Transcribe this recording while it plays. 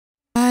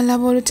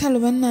Laba Olutalo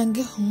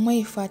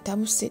Omu-wife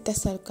atabuse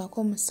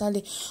tasalukako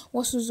musale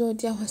wasuza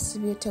otya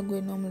wasibye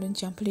tagwe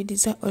n'omulungi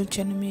ampuliriza All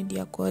Channel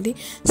Media Koli.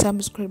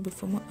 Subscribe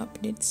for more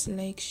updates,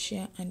 like,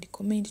 share and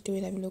comment.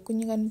 Tewerabira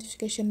okunyiga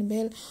notification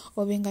bell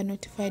obenga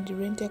notified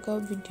renteka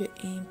video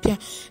empya.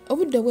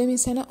 Obudde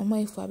bw'emisana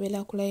Omu-wife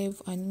abeera ku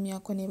live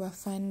anyumyako ne ba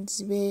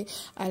fans be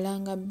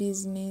alanga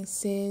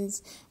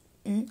businesses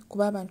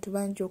kuba abantu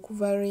bangi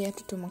okuva Royal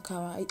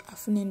Tutomuka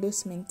afuna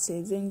endorsements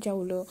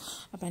ez'enjawulo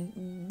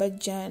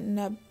bajja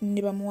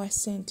ne bamuwa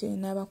ssente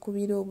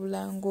n'abakubira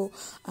obulango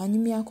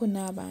anyumyako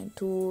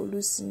n'abantu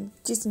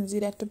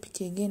kisinziira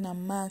topic egenda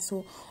mu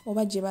maaso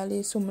oba gye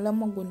baleese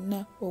omulamwa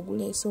gwonna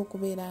oguleese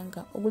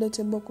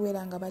oguleetebwa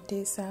okubeera nga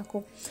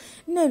bateesaako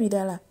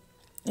n'ebirala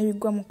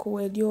ebigwa mu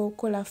kkubo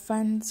ery'okola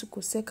funds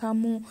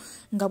kusekamu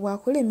nga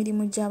bw'akola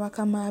emirimu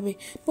gy'abakama be.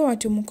 Bwe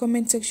bati mu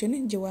comment section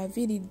gye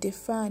waaviiridde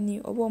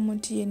faani oba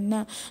omuntu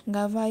yenna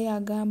ng'avaayo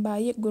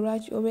agamba ye gwe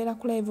lwaki obeera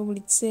ku live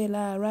buli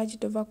kiseera, lwaki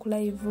tova ku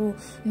live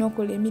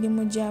n'okola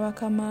emirimu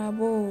gy'abakama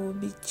bo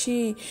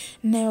biki,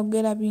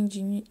 n'ayogera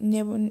bingi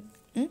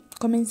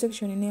comment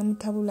section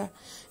n'emutabula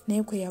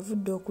naye kwe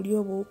yavudde okulya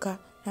obuwuka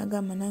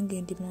n'agamba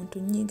nange ndi muntu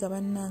nnyiiga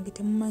bannange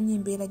temumanyi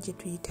embeera gye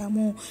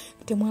tuyitamu,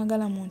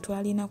 temwagala muntu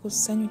alina ku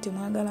ssanyu,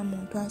 temwagala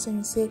muntu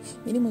asanyuse,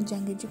 mirimu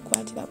gyange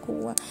gikwatira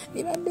kuwa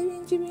bibadde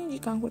bingi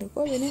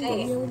kankuleko obe nenga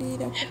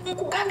obyewulira.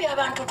 Nkugambye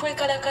abantu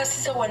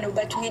twekalakasiza wano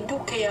but we do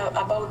care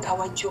about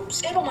our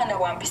jobs. Era omwana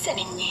wampise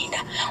ne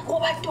nnyenda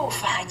obadde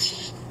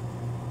ofaaki.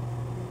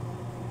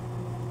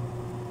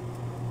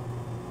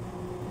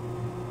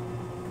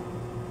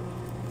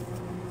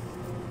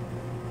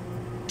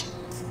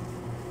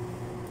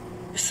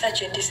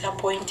 Such a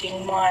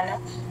disappointing mwana.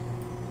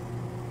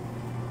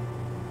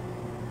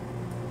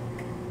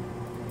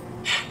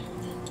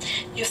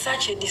 You're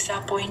such a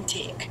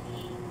disappointing.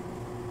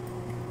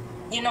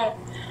 You know,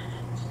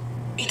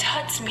 it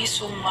hurts me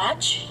so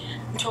much.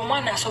 Nti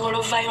omwana asobola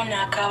ovaayo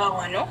n'akaaba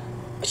wano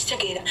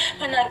okitegeera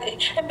bannange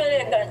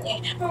embeera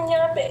eganye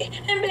munyambe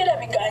embeera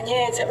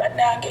biganyeeze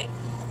bannange,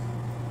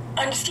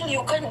 and still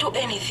you can't do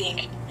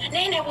anything.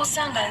 Naye ne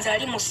bw'osanga nze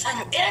ali mu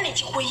ssanyu era ne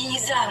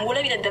kikuyiiza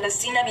ng'olabira ddala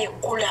sirina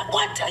byekkola.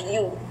 What are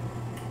you?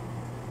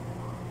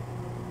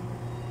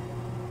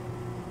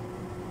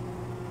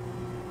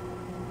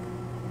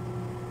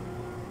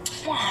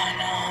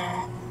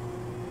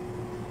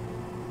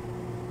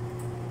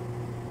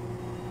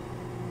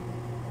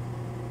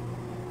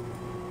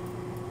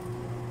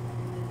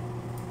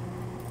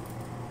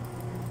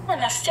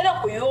 Mwana sitera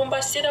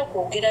kuyomba, sitera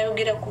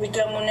kwogerayogera ku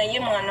bigambo, naye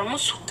mwana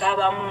musukka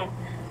abamu.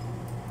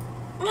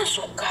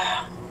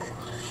 Musukka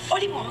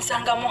oli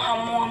bw'omusanga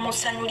mu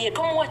ssanyu lye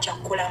tomuwa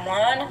kyakkola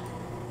mwana,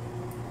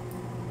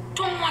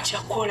 tomuwa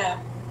kyakkola.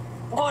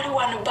 G'oli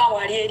wano bba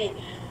wali eri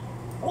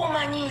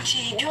omanyi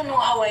nti do you know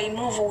how I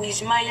move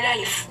with my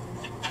life?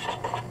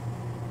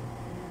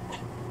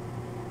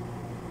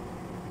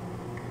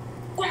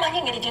 Omanyi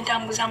engeri gye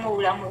ntambuzamu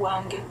obulamu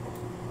bwange.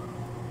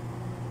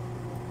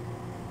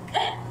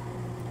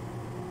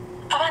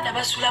 Abaana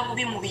basula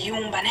bubi mu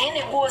biyumba naye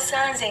ne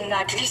gw'osanze nga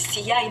at least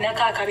ye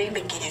alinako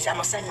akabembeggereza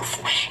musanyufu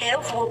era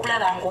ofuba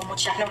okulaba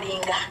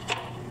ng'omukyanulinga.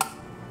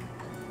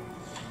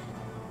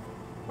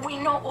 We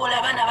know all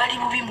abaana bali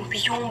bubi mu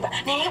biyumba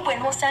naye bwe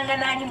n'osanga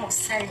n'ali mu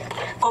ssanyu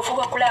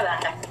ng'ofuba okulaba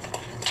nga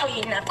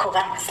toyinako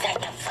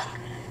bamusanyufu.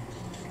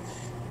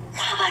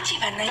 Mwabaki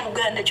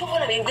bannayuganda kyova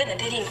olaba Uganda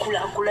teri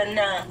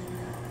nkulaakulana.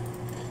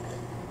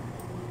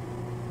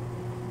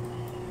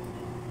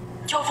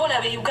 Kyova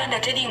olaba Uganda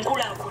teri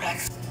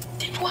nkulaakulana.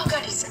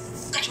 Tetwagaliza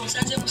kati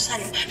onsanze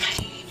musanyu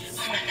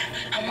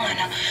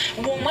omwana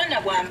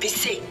bw'omwana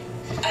bwampise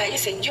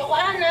ayise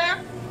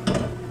Joana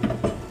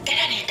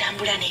era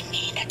n'entambula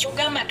n'ennenda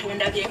kyogamba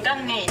tundabye nga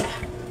ŋŋenda.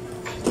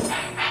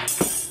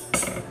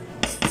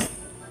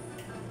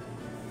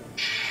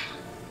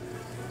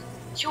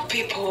 You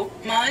people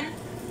man,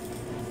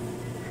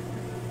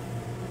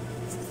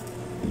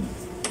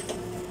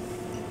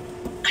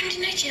 andi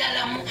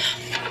n'ekiralamu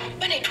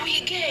bane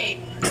tuyige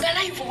nga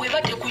live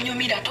bw'eba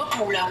tekunyumira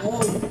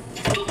totuulawo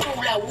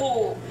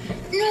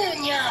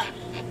noonya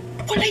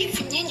ko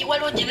live nnyingi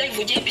waliwo gye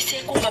live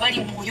gyempiseeko nga bali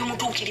mwoyo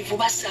mutuukirivu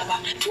basaba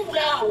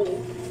tuulaawo.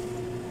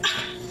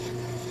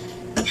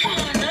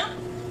 Mwana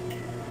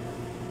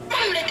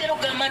mamuleetera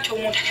ogamba nti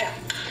omuntu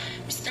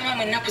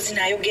bisitamamu ennaku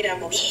zino ayogera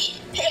bubi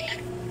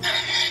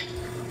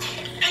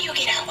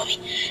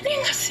naye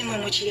nga simwe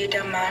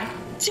mukireeta man,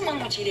 simwe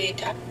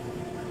mukireeta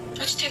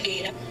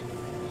okitegeera.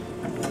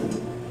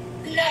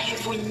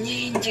 Live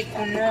nnyingi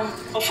kuno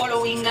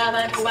ofollowinga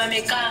abantu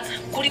bameka,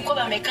 kuliko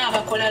bameka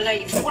abakola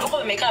live, kuliko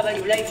bameka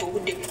abali live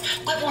obudde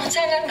gwe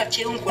bw'onsanga nga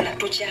kyonkola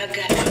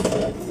tokyagala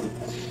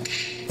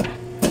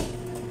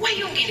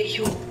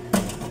weyongereyo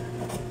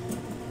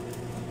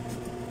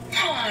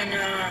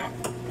mwana.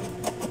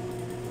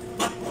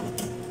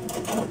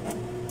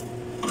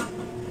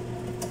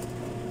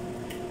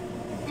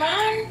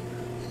 Man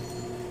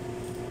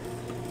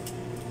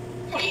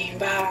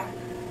mulimba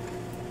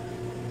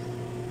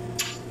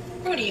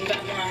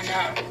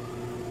mwana.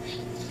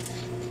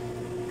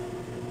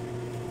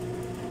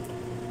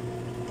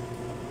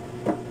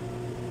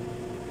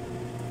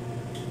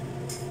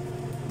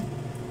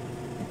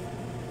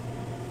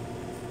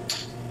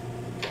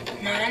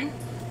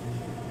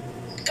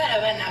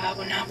 abaana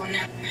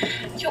ababonaabona.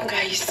 You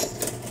guys,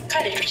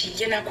 kale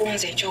tukijje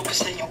nakunze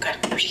ekyokusanyuka,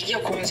 tukijje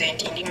kunze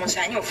nti ndi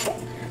musanyufu.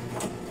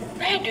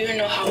 Do you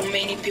know how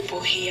many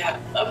people here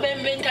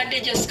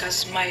bentadde Jessica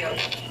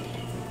smile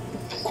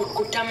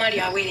kutama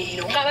lyawe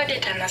leero nga badde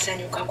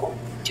tannasanyukako?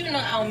 Do you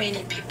know how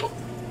many people?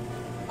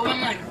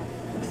 Obamanyi?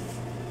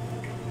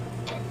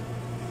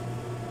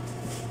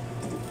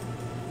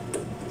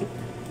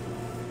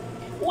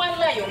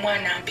 Wallahi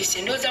omwana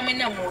ampise, ndowooza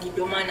mwenna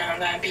muwulidde omwana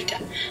nga ampita.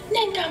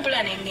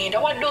 Nentambula ne ngenda,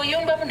 wadde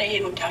oyombamu naye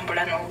era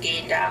otambula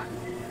n'ogenda.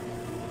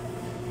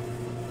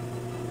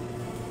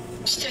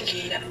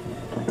 Kitegeera.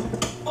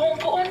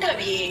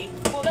 Ondabye,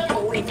 bw'obanga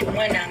owulidde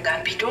omwana nga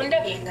mpita,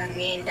 ondabye nga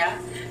ngenda.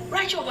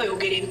 Lwaki oba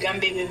oyogera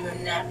ebigambo ebyo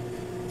byonna?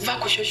 Va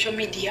ku social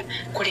media,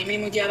 kola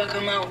emirimu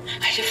gy'abakamaawo,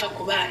 ate fa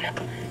ku baana.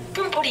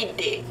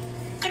 Tumpulidde,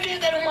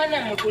 katuyagala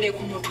omwana mutuule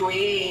ku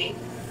mutwe.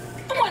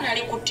 Omwana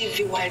ali ku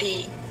TV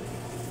wali.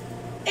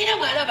 Era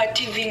bw'alaba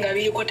TV nga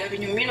biriko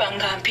tabinyumirwa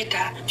nga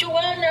mpita,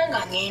 ky'owaana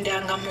nga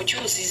ngenda nga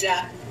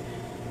mukyusiza.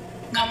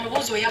 Nga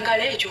mubuuza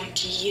oyagala ekyo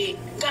nti ye,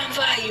 nga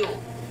nvaayo.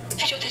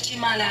 Ekyo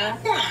tekimala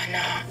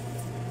mwana.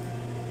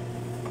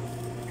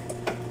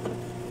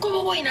 Kuba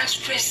oyina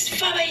stress,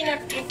 fe abayina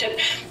tute,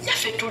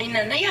 naffe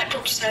tulina naye ate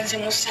otusanze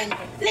mu ssanyu.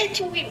 Let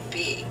we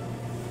be.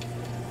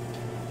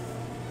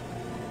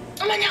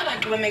 Omanyi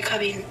abantu bameka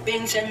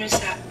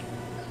benzanyusa.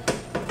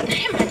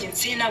 Naye imagine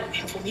sirina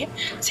gwe nvumye,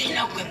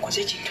 sirina gwe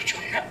nkoze ekintu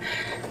kyonna.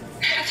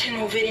 Naye ate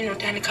n'oveera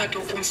n'otandika ate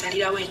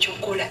okunsalirawo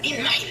ekyokola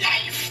in my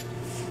life.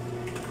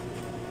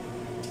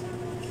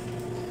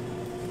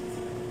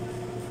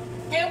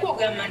 Naye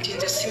gw'ogamba nti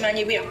nze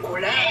simanyi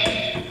byakola.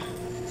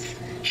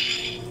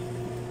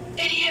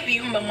 Eriyo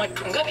ebiyumba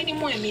mwattu nga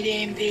birimu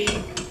emirembe.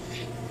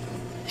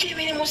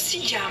 Ebirimu si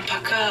gya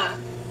mpaka.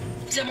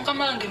 Nze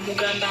mukama wange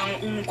mugamba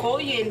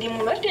nkooye ndi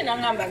mulwadde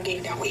n'angamba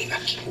genda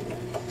weebake.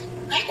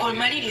 Naye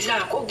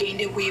komalirizaako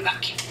ogende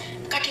weebake.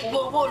 Kati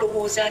gw'oba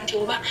olowooza nti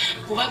oba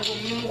gwe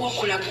omulimu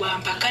gw'okola gwa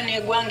mpaka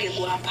n'egwange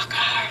gwa mpaka.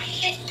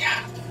 Edda.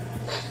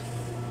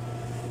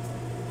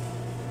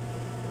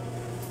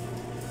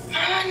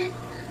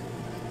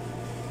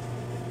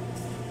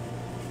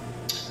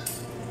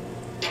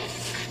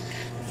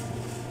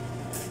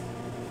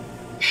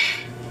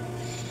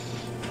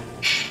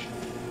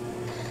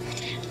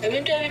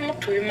 Ebintu ebimu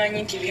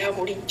tubimanyi nti bya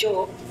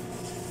bulijjo.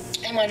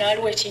 Mwana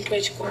waliwo ekintu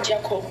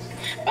ekikujjako.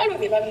 Waliwo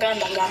bye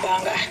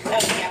bagambagambanga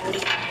bya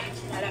bulijjo.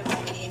 Malaba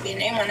mirembe.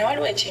 Naye mwana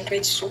waliwo ekintu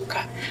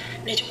ekisukka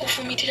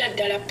nekikufumitira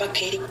ddala paka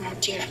eri ku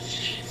mutima.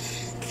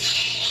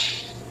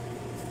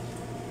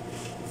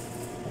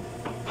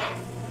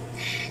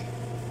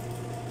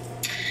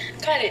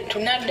 Kale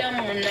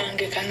tunaddamu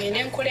munnange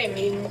kangende nkola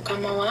emirimu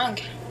mukama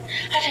wange.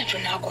 Ate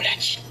tunaakola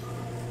ki?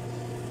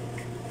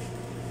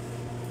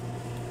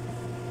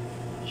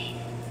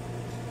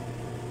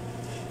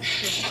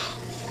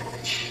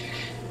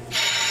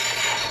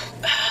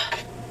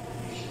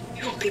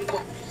 You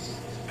people.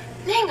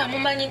 Nenga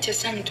mumanyi nti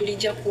essanyu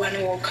tulijja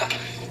kuwanooka.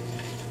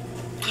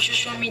 Ku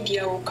social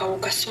media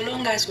woka so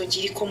long as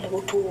ogiriko mu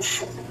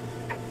butuufu.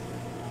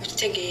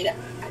 Okitegeera?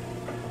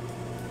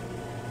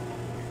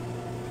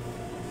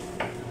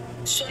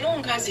 So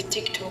long as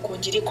TikTok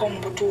ogiriko mu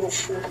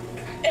butuufu.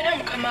 Era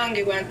mukama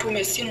wange bw'antuma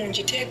essimu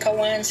ngiteeka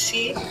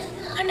wansi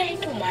and I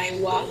do my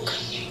work.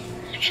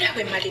 Era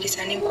bwe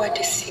maliriza ne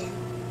nkwata essimu.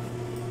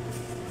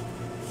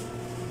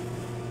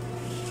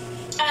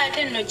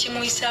 Ate nno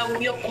kimuyisa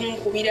bubi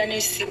okunkubira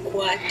ne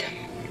sikwata.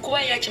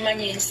 Kuba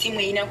yakimanya ensimu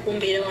erina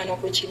kumbeera wano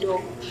ku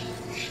kidoogo.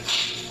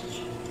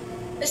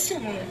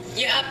 Essimu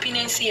ye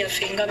happiness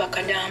yaffe nga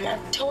bakadaama.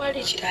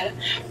 Tewali kirala.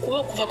 Kuba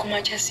okuva ku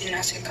makya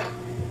sinaseka.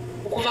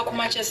 Okuva ku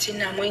makya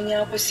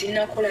sinamwenyaako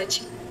sinakola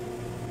ki.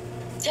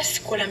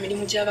 Just kola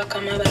mirimu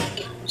gy'abakama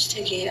bange.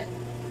 Kitegeera.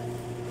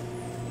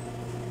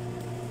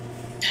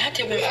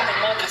 Ate bwe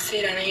nfunamu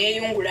akaseera ne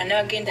yeeyungula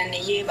n'agenda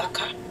ne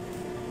yeebaka.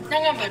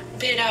 Nangamba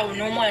beera awo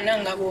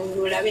n'omwana nga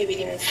bw'olaba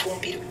ebiri mu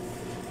ffumbiro.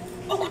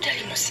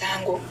 Okutali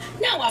musango,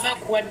 naawe aba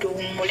akuwadde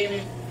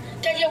owummulemu.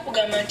 Tajja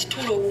kugamba nti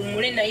tuula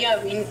owummule naye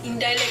abo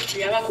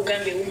indirectly aba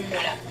akugamba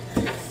ewummula.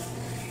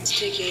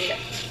 Kitegeera.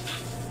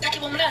 Kati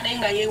bw'omulaba naye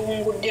nga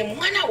yeewunguddemu,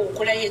 mwana we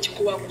okolayo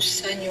ekikuwa ku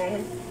ssanyu.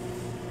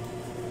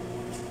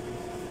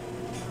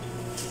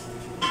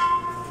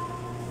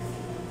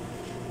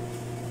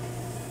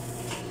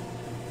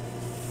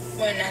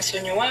 Mwana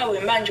nsonyiwa bwe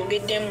mba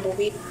njogedde mu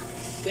bubi.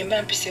 Bwe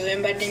mba mpise we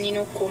mbadde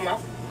nnina okukoma,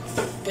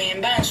 bwe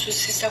mba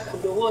nsusisa ku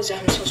ddoboozi,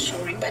 I'm so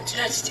sorry, but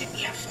that's the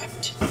mere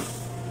fact.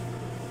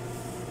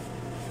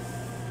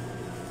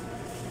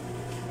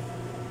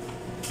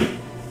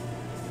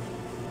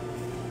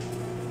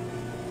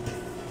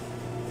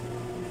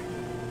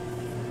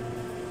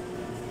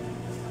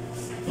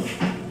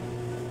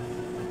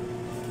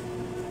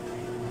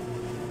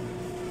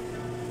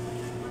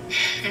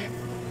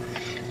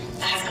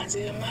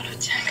 Nze malo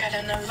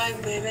kyankala na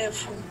vibe eba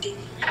efudde.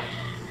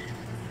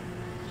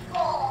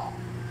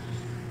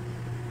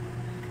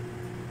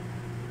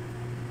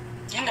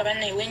 Nga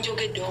bannaye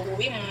wenjogedde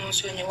obubi mu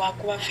nsonyi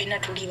wakuba ffenna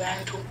tuli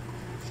bantu.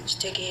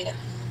 Kitegeera.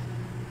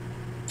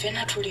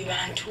 ffenna tuli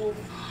bantu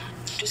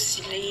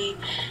tusire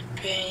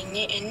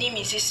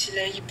ennimi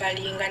zisire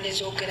balinga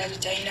nezoogera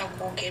zitalina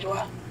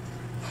kwogerwa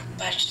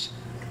but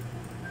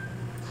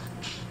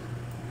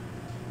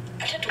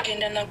ate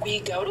tugenda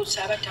nakuyiga oluusi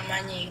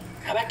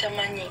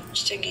abatamanyi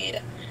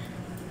kitegeera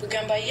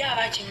kugamba ye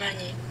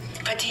abakimanyi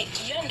kati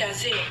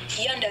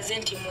yandaze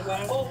nti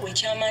mubongo bwe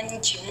kyamanyi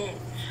kimu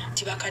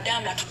nti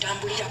bakadama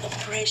tutambulira ku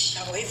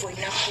pressure bwevo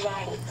olina kuba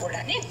ngaokola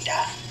nedda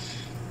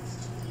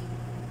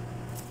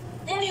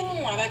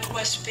mulimu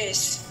abatuwa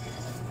space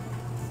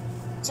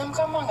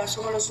zamukama nga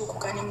asobola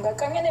ozuukukani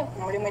mugakangene ku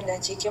mulimu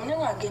eddakiika emu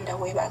nga agenda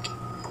weebake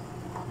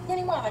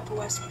mulimu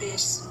abatuwa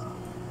space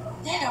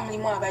naye era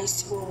mulimu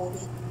abayisibwa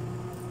obubi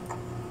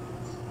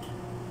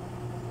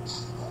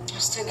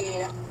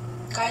kitegeera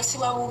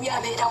kayisibwa bubi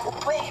abeera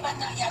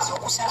kubanaye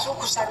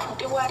azookusa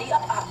tudde wali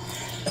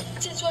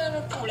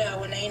titwalutula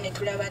awo naye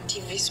netulaba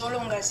tv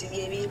solonga zibyo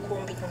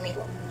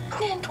ebirikumbinyumirwa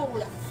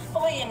nentuula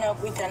oba ye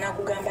nakuyita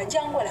nakugamba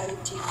jangu olabe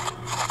tv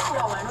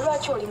tula wano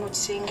lwaki oli mu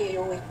kisenge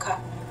eyo wekka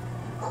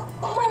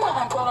mulimu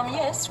abantu abamu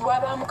yes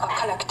lwabaamu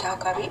kakalakita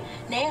akabi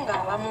naye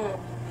ngaabamu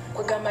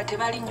kugamba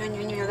tebali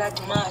nyonyonyo that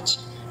much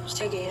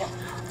kitegeera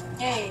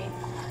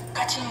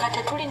kati nga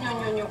tetuli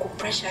nyonyonyo ku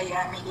pressure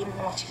ya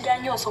mirimu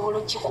kiganyo osobola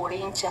okikola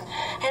enkya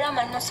era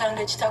amanyi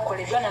osanga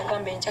ekitakoleddwa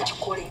nagamba enkya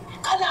kikole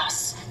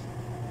kalasi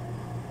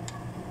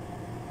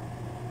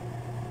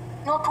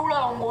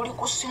n'otuulaawo ng'oli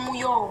ku simu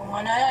yo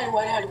omwana ye ali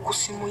wali ali ku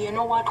simu ye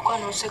n'obwatuka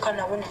n'oseka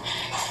nabone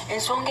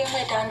ensonga emu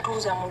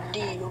etantuuza mu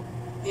ddiiro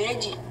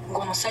egi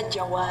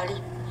ng'omusajja waali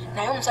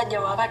naye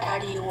omusajja waaba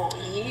taliiwo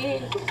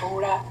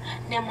tutuula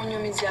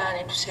nemunyumiza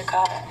ne tuseka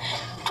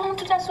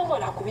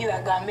tutasobola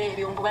kubibagamba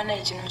ebyo mbuba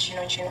naye kino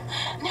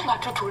naye nga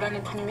tutuula ne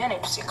tunyumya ne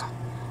tuseka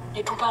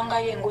ne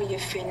tupangayo engoye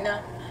ffenna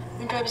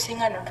bintu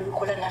ebisinga no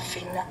tubikola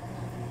naffenna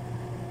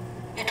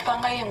ne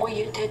tupangayo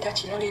engoye leeta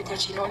kino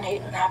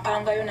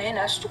n'apangayo naye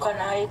n'asituka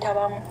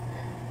n'ayetabamu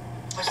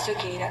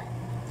okitegeera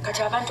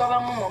kati abantu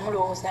abamu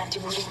mulowooza nti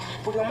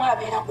buli omu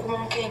abeera ku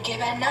nkenke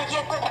naye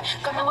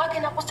kama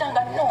wagenda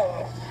kusanga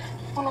noomu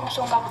buno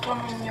omusonga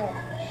butono nnyo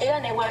era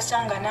ne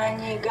bwasanga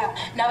n'anyiiga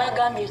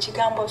n'abagambye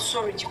ekigambo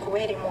sorry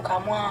kikubeere mu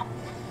kamwa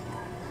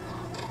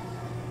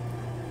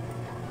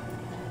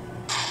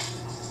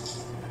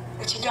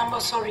ekigambo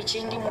sorry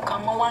kindi mu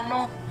kamwa wano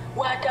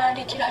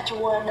watandikira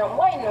kiwanda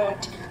why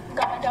not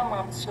nga madamu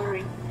I'm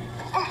sorry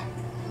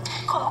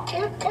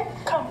okay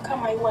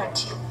come I want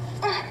you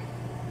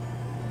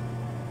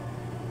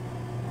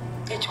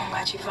ekyo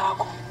nga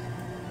kivaako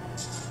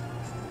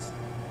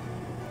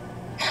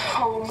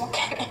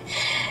omukene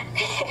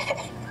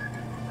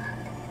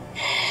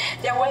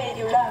the way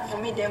you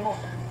love me demo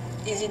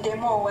is it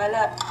demo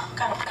wala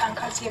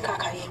kankazie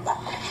kakayimba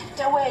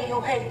the way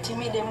you hate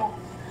me demo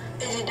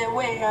is it the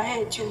way I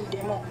hate you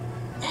demo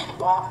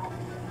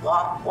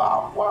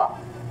wow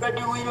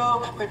ready we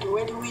go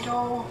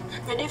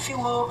ready if you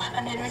go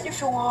and then ready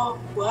if you go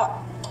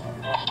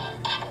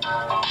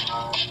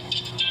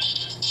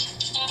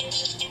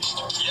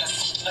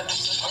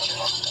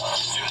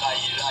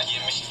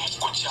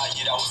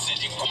kuchayira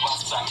usiri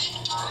kubasami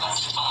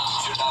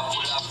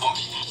yulabula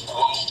bombi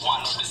kuwa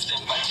mukwano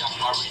December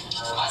January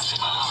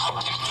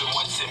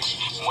influence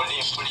me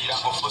mulimpulira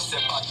ngofuse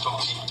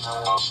batomi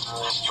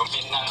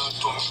yomina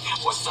notomi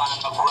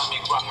osana Grammy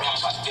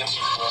Academy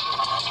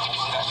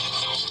nga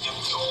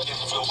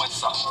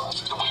influencer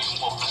the way you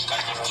move like an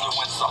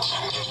influencer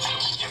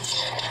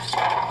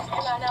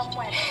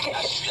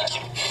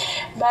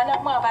bana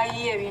mwe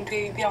abayiye ebintu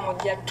ebipya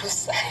mujja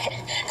tusa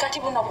kati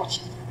buno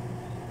kuki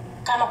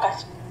kano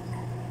kati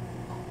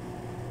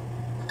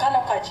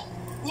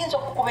nyinza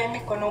okukuba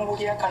emikono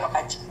mbulira kano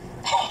kati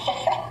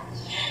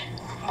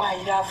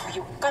I love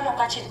you kano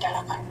kaki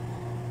ddala kano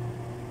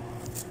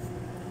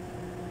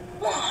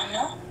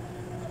mwana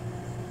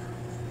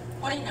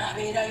olina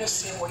abeerayo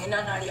seewo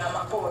yena naali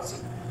amapoozi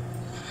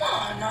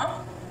mwana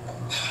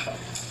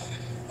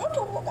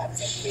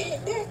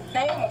mutubugazebbende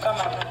naye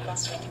mukama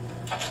namasonyi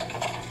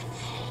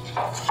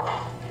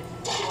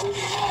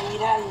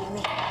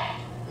ayiraayimi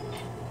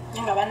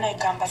nga bannaye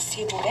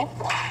kambasiibule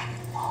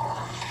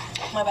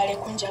mwebale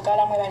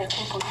kunjagala mwebale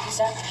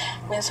kumpuliriza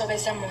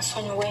bwensobeza mu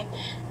nsonyiwe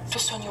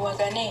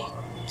tusonyiwagane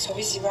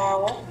nsobi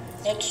zibaawo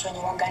naye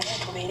tusonyiwagane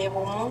tubeere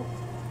bumu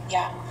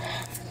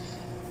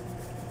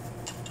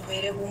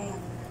tubeere bumu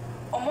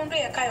omuntu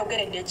yeka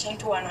ayogeredde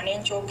ekintu wano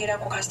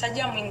nenkyogerako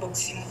kasitajja mu inbox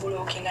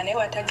mubulookinga naye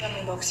watajja mu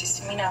inbox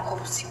siminaako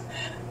buzibu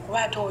kuba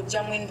ate ojja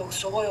mu inbox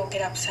oba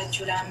oyogera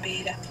kusajjula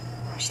mbeera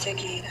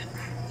kitegeera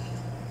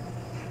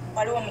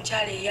waliwo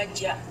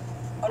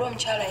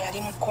omukyala yali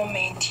mu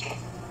komenti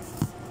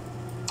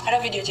ala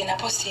vidiyo gye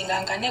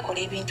napostinga nga nekola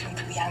ebintu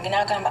byange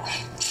n'agamba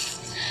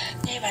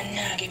naye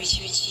bannange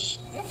biki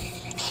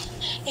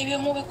ebyo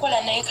mubikola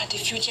naye kati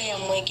future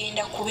yammwe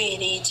egenda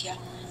kubeera etya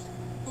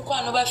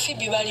mukwano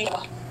baffibi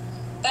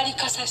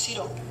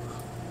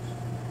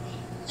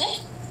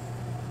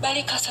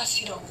bali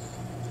kasasiro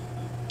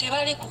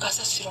tebali ku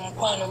kasasiro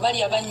mukwano bali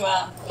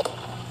abanywa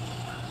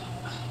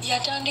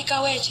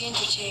yatandikawo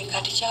ekintu kye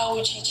kati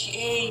kyawo kiki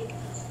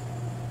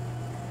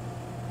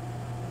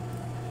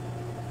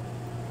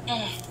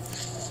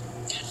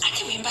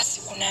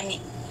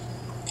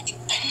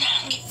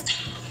bannange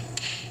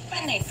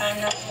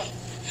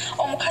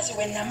omukazi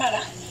we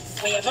namala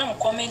bwe yava mu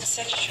comment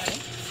section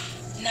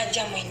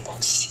najja mu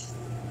inbox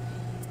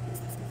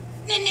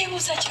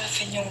neneebuuza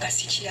kyaffe nnyo nga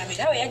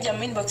sikirabira we yajja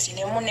mu inbox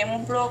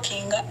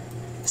nemublockinga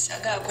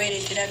saga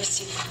akwereetera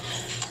bisibu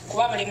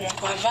kuba buli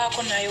muntu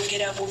avaako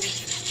n'ayogera bubi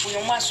buli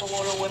omu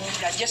asobola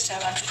owemula just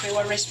abantu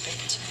twewa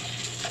respect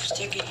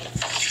kitegeera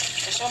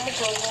osobola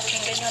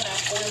mublockinga ennyo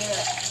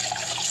n'akuwemula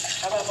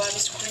aba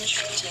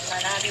bwabiscreenshotinga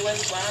n'abiwa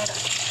eggwanga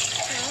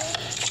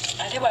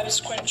ate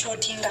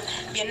bwabiscreenshotinga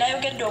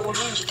byenayogedde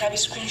obulungi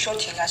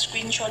tabiscreenshotinga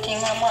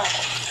screenshotingamu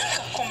ako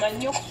kakoma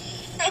nnyo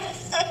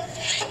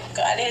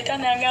kaleeta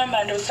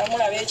n'agamba ndooza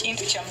mulaba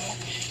ekintu kyammwe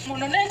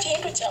muno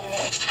n'ekintu kyammwe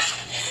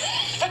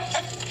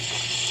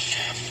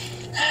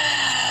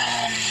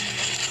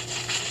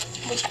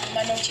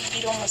bukyama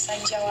n'okiddira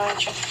omusajja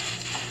waakyo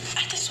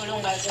ate solo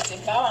ng'azeze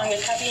bba wange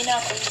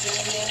tabiinaako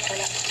buzibu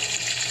byenkola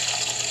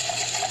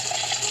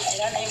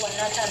era naye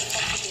bwanaatandika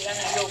okubeera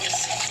naye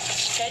obuzibu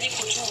teri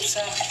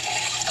kukyusa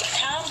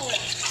tambula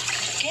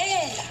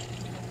genda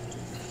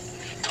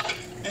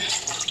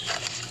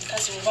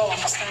kazi oba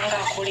wamusanga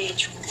akola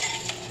ekyo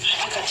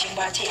ate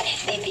katimba ate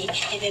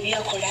ebyo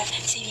byokola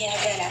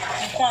sibyagala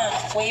nkwana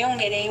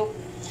weeyongereyo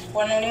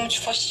wano oli mu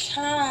kifo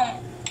kyamu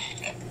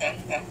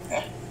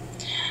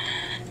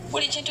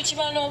buli kintu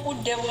kiba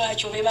n'obudde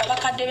bwakyo be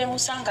babakadde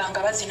bemusanga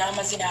nga bazina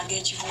amazina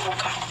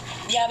ag'ekivubuka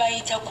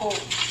byabayitako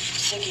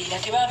kitegeera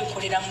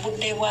tebabikolera mu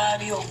budde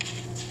bwabyo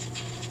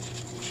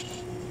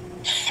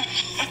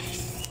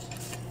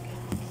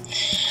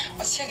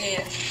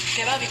okitegeera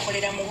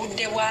tebabikolera mu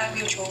budde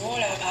bwabyo kyoba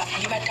olaba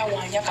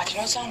libatawanya kati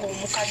nosanga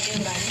omukadde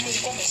ng'ali mu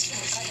gomesi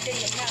mukadde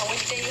yenna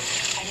aweddeyo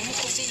ali mu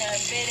kuzina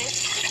mpere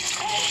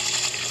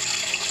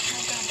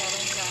nagamba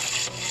banga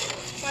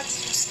what's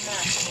so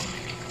smart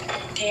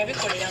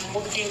teyabikolera mu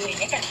budde bwe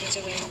naye kati nze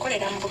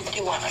bwebikolera mu budde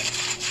wange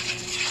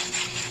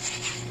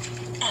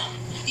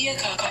ye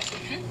kaakati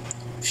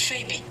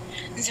Phoebe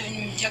nze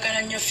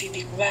njagala nnyo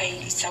Phoebe kuba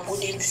is a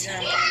good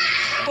example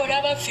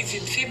bw'olaba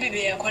Phoebe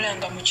bye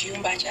yakolanga mu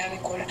kiyumba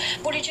kyabikola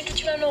buli kintu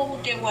kiba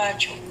n'obudde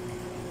bwakyo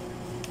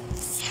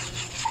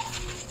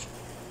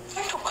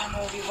otuuka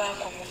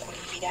n'obivaako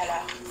mukuli birala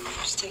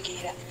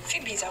kitegeera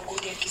Phoebe is a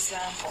good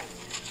example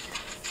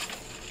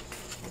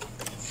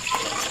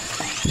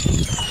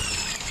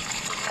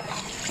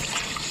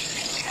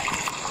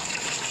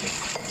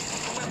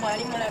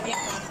mwali mulabye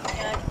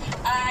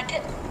ate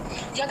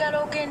njagala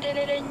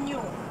ogenderera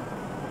ennyo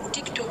ku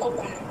TikTok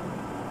kuno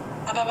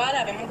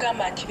ababaala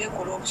bemugamba nti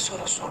bekola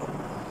obusolosolo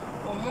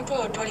omuntu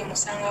oyo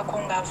tolimusangako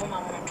ng'avuma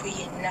muntu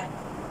yenna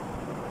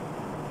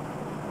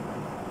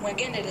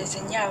mwegendereze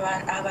nnyo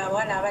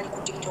abawala abali ku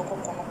TikTok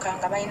kuno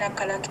kanga balina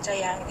kalakita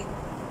yange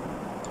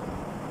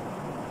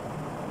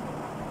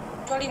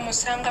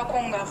tolimusangako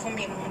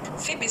ng'avumye muntu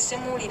Phoebe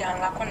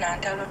simuwulirangako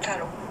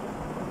nantalotalo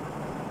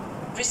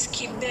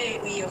Risky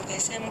Bay of the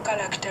same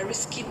character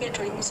Risky Bay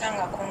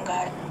tolimusangako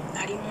nga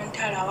ali mu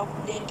ntalo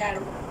awakudde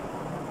entalo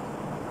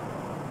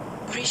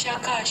Risha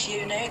Cash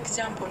eyo nayo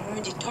example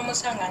nungi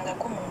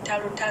tomusangangako mu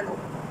ntalotalo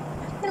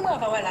mulimu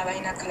abawala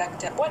abalina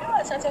character waliwo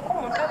asanzeko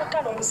mu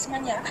ntalotalo ngu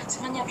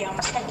simanya bya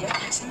musajja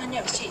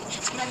simanya biki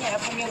simanya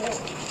yavumye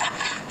gundi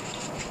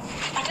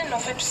ate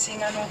noffe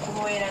tusinga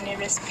n'okuboera ne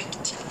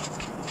respect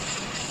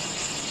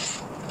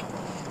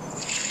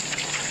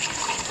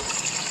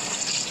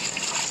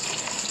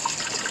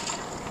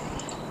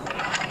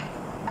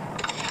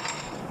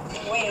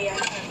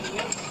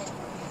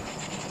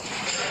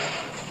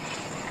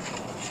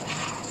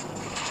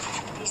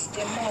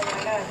the more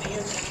I love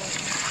you, the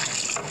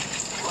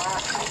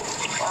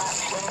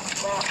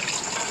more.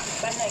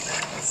 But I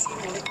can't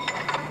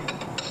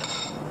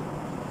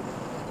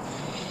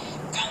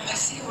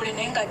see what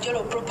nenga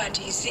jolo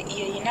properties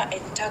yeyina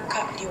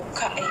ettaka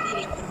lyokka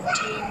eriri ku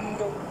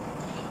mutindo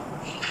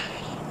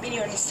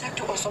miliyoni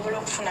 3 osobola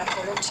okufuna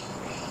poloti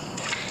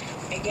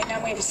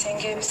egendamu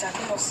ebisenge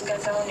ebisatu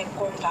n'osigazawo ne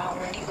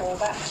compound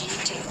oba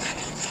giyite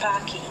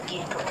parking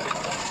entono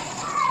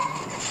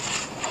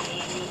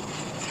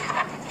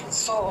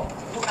so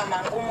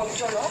tukamangu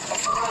mujolo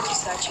osobola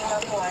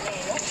okisaakingako wano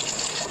eno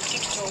ku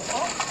TikTok,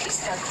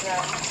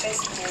 Instagram,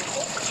 Facebook,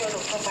 jolo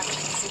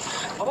properties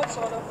oba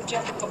osobola okujja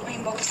ku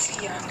inbox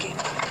yange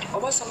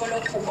oba osobola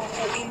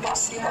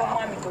inboxinga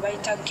omwami gwe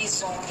bayita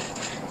Gizoni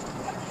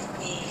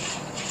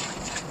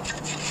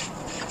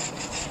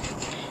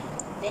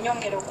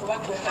nenyongera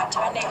okubakunga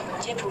tane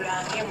mujje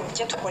tulange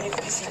mujje tukole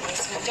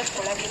bizinesi mujje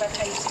tukole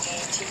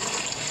advertisement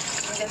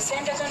nze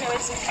sente zo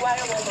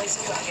neweziggwayo bwomwezi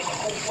gwange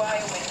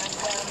nekugwayo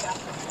wenagamba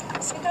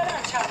sigala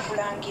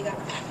nkyakulangira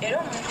era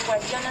omuntu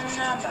wajja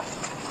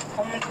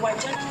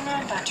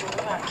naŋŋamba nti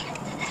owange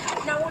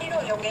nawulira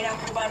oyogera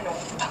ku bano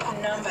mpa ku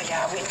nnamba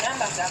yaabwe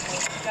ennamba zaabwe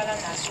nsigala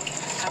nazo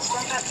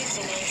kasonka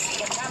bizinesi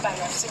ennamba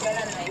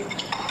yonsigala nayo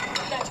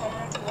ati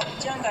omuntu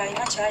wajja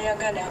ng'alina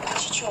kyayagala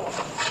kikyo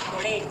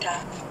oleeta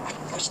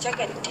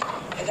okitegedde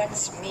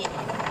that's me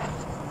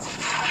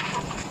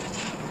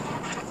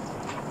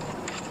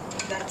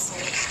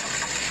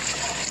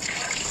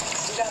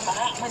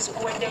bagamba mwezi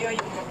guweddeyo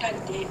oyo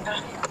mutadde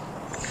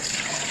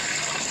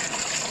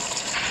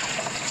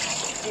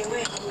the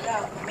way you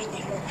love me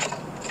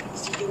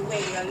is the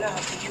way I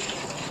love you.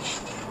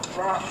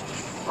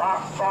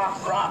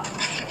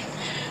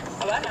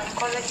 Abaana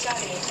mukola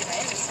challenge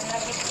naye ndisinga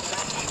gitula.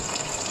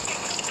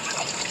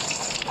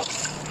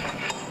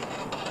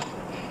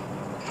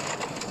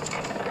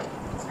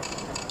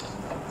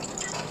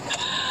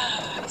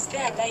 Stay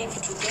alive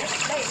today.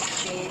 Life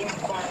cheri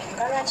mkwani.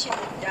 Ngala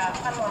chidda.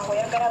 Hano wangu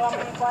yagala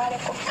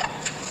bamutwaleko.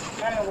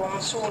 Mami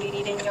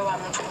bw'omusuulirira ennyo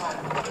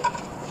bamutwala.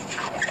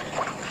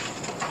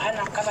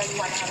 Abaana kabali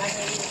wano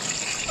abanyirira.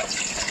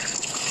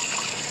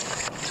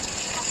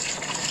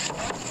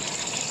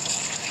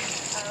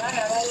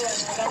 Abaana bali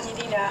wano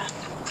abanyirira.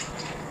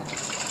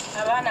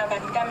 Abaana ba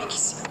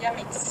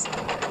Yamix.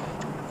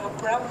 A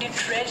proud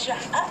treasure.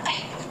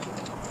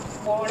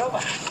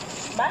 Bw'oloba.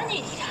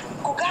 Banyirira.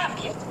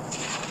 Kugambye.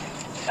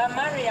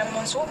 Maria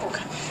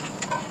Monsobuka.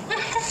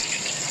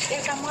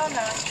 Eka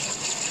mwana.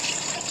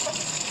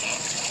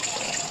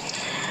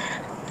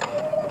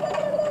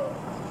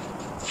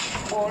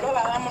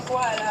 Bw'oloba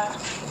bamutwala.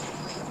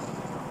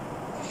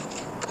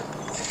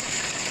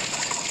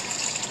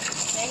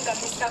 Naye nga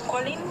Mr.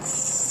 Collins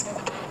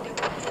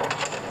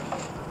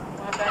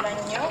mwagala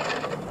nnyo.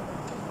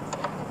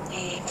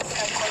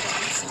 Mr.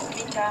 Collins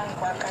Peter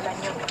nkwagala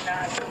nnyo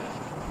bunange.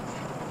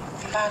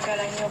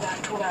 Mbaagala nnyo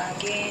bantu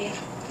bange.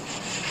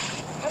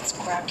 What's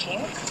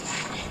cracking?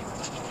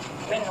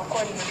 When no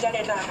calling me, I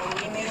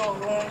don't leave me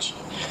alone.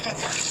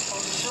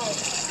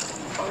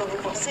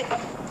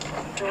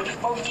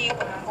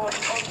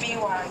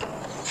 Obi-Wan.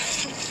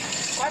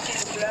 What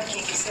is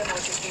cracking? Is about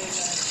to be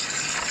done.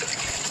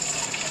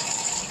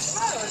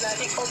 Tomorrow, I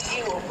think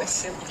Obi-Wan was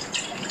simple.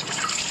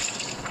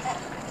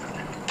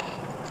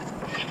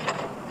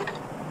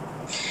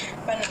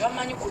 Bano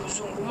bamanyi ku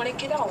luzungu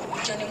mulekerawo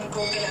okujja ne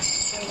mutwogera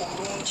kusinga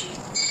obulungi.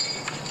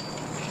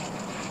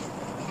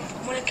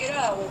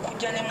 Mulekerawo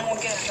okujja ne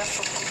mwogera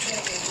naffe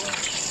okutunga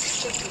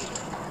ebungi.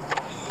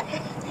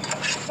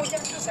 Mujja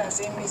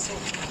tusaaza emize.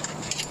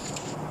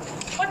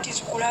 What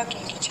is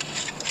cracking ki?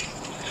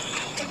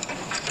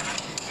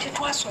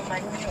 Tetwasoma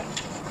nnyo.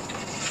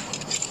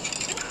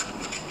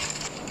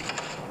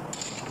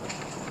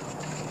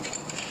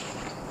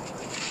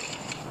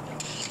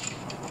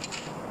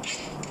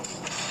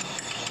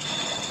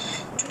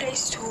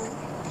 Today's tool.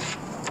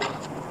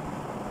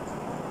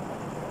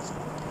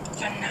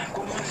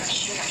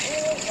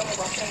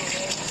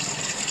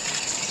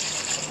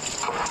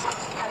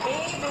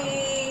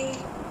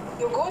 Baby,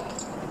 you good?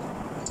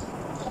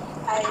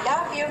 I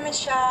love you,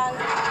 Michelle.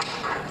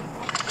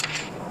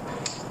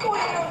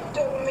 Why not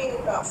tell me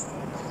love?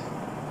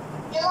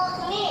 You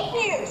love me?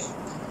 Yes.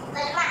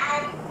 But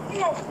Mom.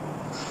 No.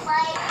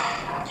 Why?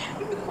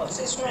 Because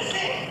it's not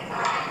true.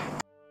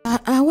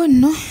 Awo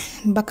nno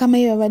bakama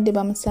ye babadde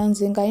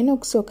bamusanze ng'alina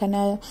okusooka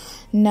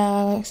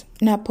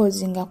na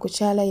pozinga ku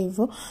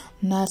kyalive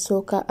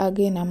n'asooka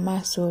agenda mu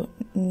maaso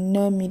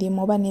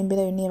n'emirimu oba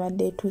n'embeera yonna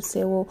ebadde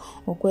etuuseewo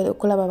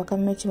okulaba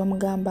bakama kye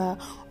bamugamba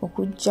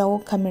okuggyawo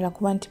kamera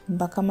kuba nti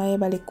bakama ye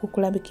bali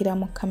kukulabikira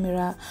mu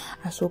kamera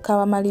asooka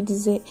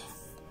abamalirize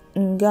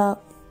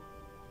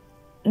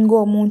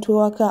ng'omuntu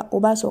ewaka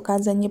oba asooka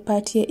azanye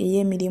paati ye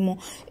ey'emirimu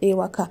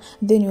ewaka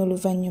then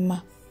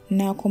oluvannyuma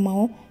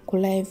n'akomawo ku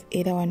live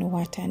era wano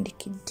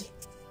watandikidde.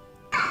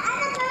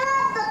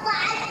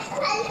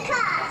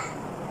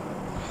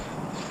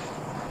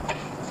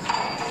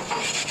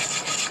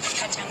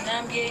 Kati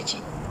angambye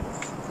eki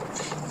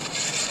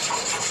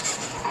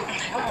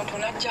omuntu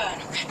najja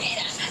wano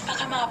era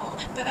bakama abo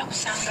bwe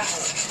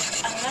bakusangaho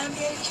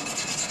angambye eki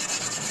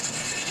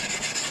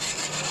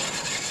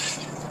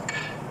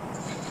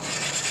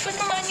bwe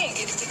tumanyi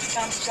engeri gye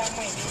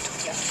tutambuzamu ebintu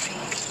byaffe.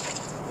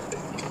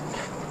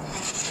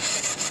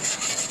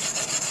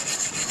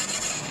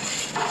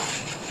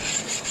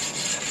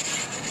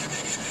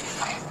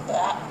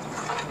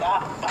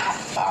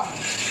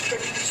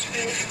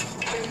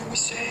 What we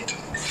said.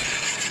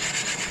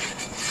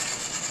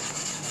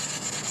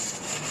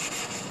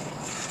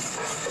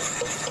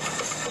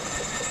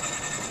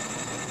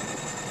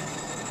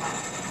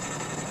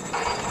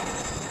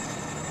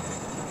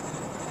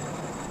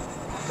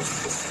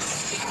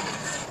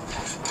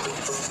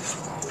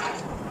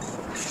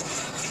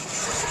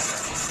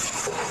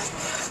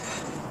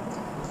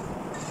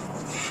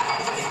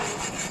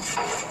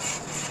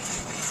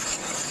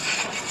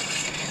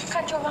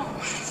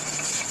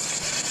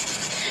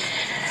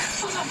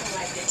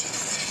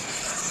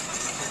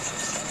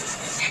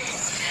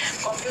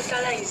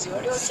 Computerize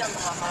olyocha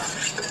mama.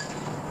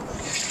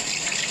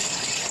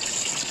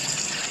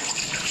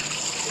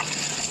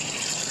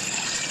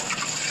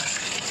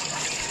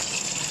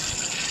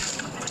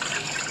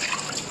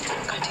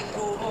 Kati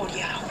gwoba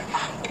oli awo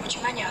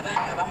okimanyi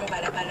abaana abamu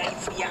balaba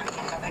live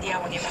yange nga bali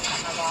awo ne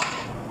bakama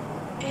baabo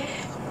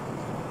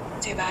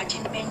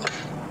tebagimenye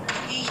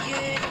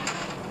iye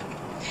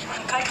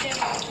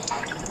nkademu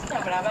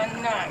nabula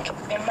bannange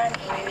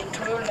Emmanuel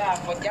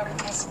tulolavo ojja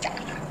kumusita.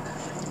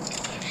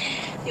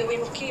 You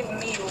will give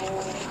me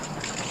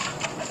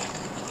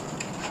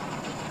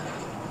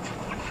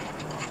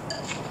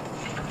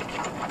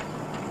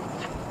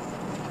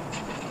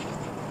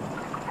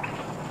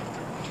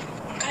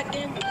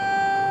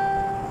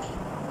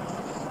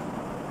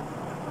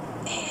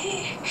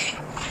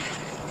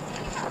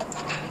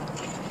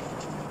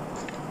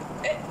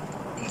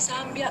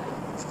nsambya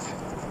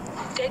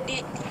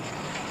Teddy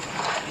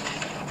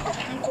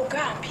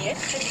nkugambye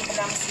Teddy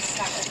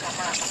munamusisaako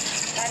kamaama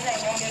bana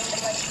nyongera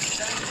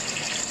okubajuliza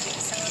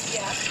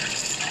nsambya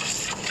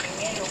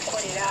ngenda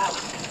okukolera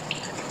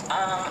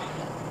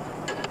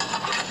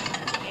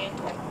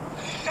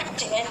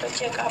ngendo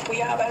check-up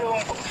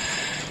y'abalongo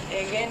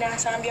egenda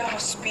nsambya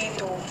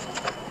hospital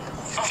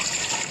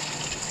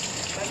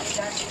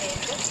bagiza nti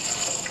nento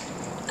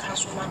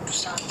kansuma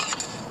tusamba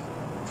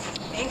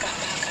naye nga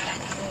baagala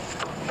nnyo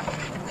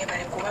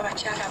mwebale kuba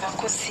bakyala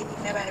bakozi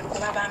mwebale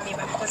kuba baami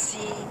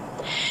bakozi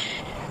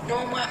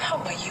n'omwami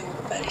how are you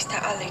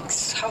Barrister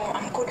Alex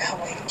I'm good how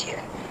are you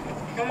dear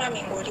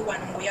n'omwami ng'oli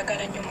wano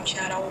ng'oyagala nnyo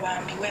mukyala wo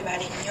bambi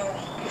webale nnyo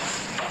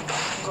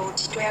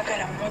ng'oti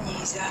toyagala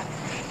mmunyiiza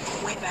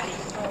webale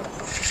nnyo.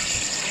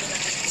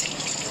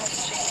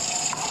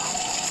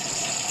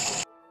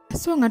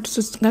 So nga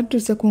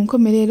tutuuse ku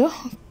nkomerero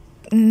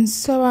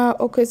nsaba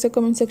okwesa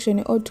comment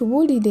section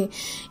otubuulire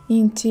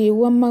nti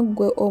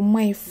wamaggwe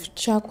omu-wife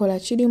kyakola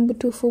kiri mu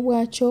butuufu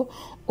bwakyo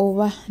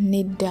oba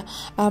nedda.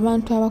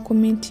 Abantu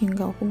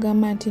abakomentinga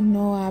okugamba nti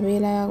no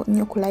abeera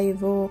nnyo ku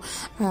live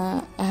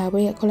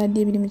abeekola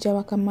ddi emirimu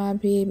gy'abakama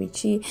be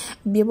biki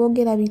bye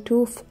boogera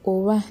bituufu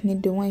oba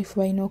nedda omu-wife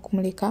balina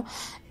okumuleka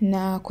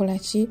n'akola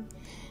ki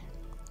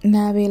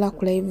n'abeera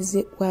ku live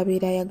ze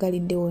bw'abeera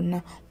ayagalidde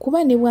wonna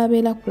kuba ne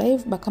bw'abeera ku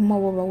live bakama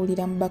bo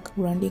bawulira mu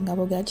background nga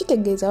boogera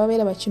kitegeeza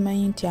babeera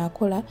bakimanyi nti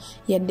akola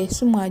yadde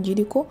essimu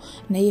agiriko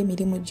naye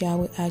emirimu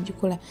gyabwe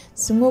agikola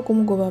singa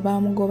okumugoba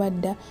baamugoba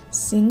dda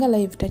singa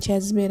live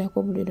takyazibeerako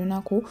buli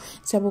lunaku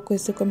nsaba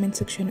okwesa comment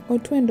section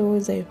otuwa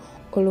endowoozayo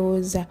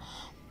olowooza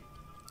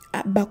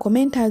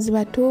bakomentazi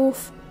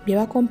batuufu bye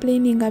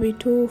bakomplaininga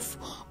bituufu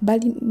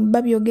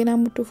babyogera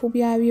mu butuufu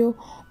byabyo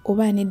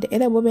oba nedda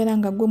era bwobeera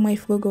nga gwe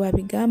omu-wife gwe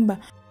babigamba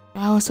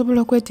awo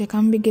osobola okweteeka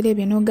mu bigere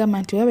bye n'ogamba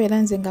nti babeera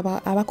nze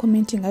nga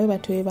abakomentinga bwe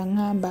batyo bwe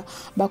baŋŋamba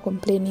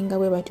bakomplaininga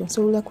bwe batyo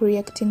nsobola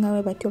kureactinga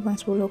bwe batyo oba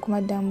nsobola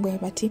okumaddamu bwe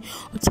bati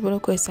osobola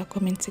okukozesa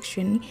comment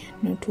section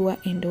n'otuwa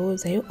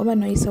endowoozayo oba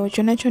n'oyisawo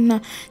kyonna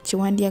kyonna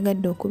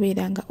kiwandiyagadde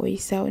okubeera nga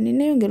oyisaawo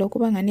neneyongera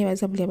okuba nga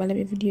neebaza buli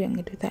abalaba vidiyo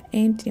yange to the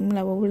end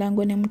nemulaba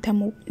obulango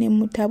ne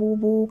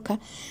mutabubuuka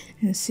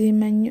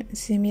nsiima nnyo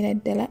nsiimira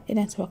ddala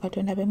era nsaba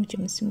Katonda abe mu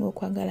kimusinga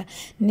okwagala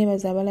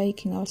neebaza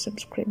abalayikinga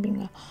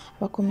abasubscribinga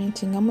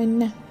abakomentinga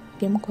mwenna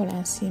byemukola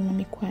nsiima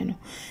mikwano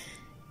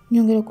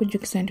nyongera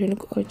okujjukisa nti oli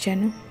ku all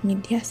channel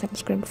media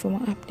subscribe for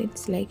more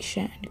updates like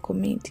share and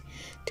comment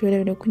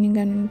tuwerebere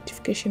okuninga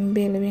notification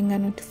bell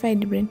benga notified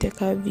bwe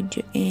nteekawo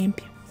video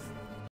empya.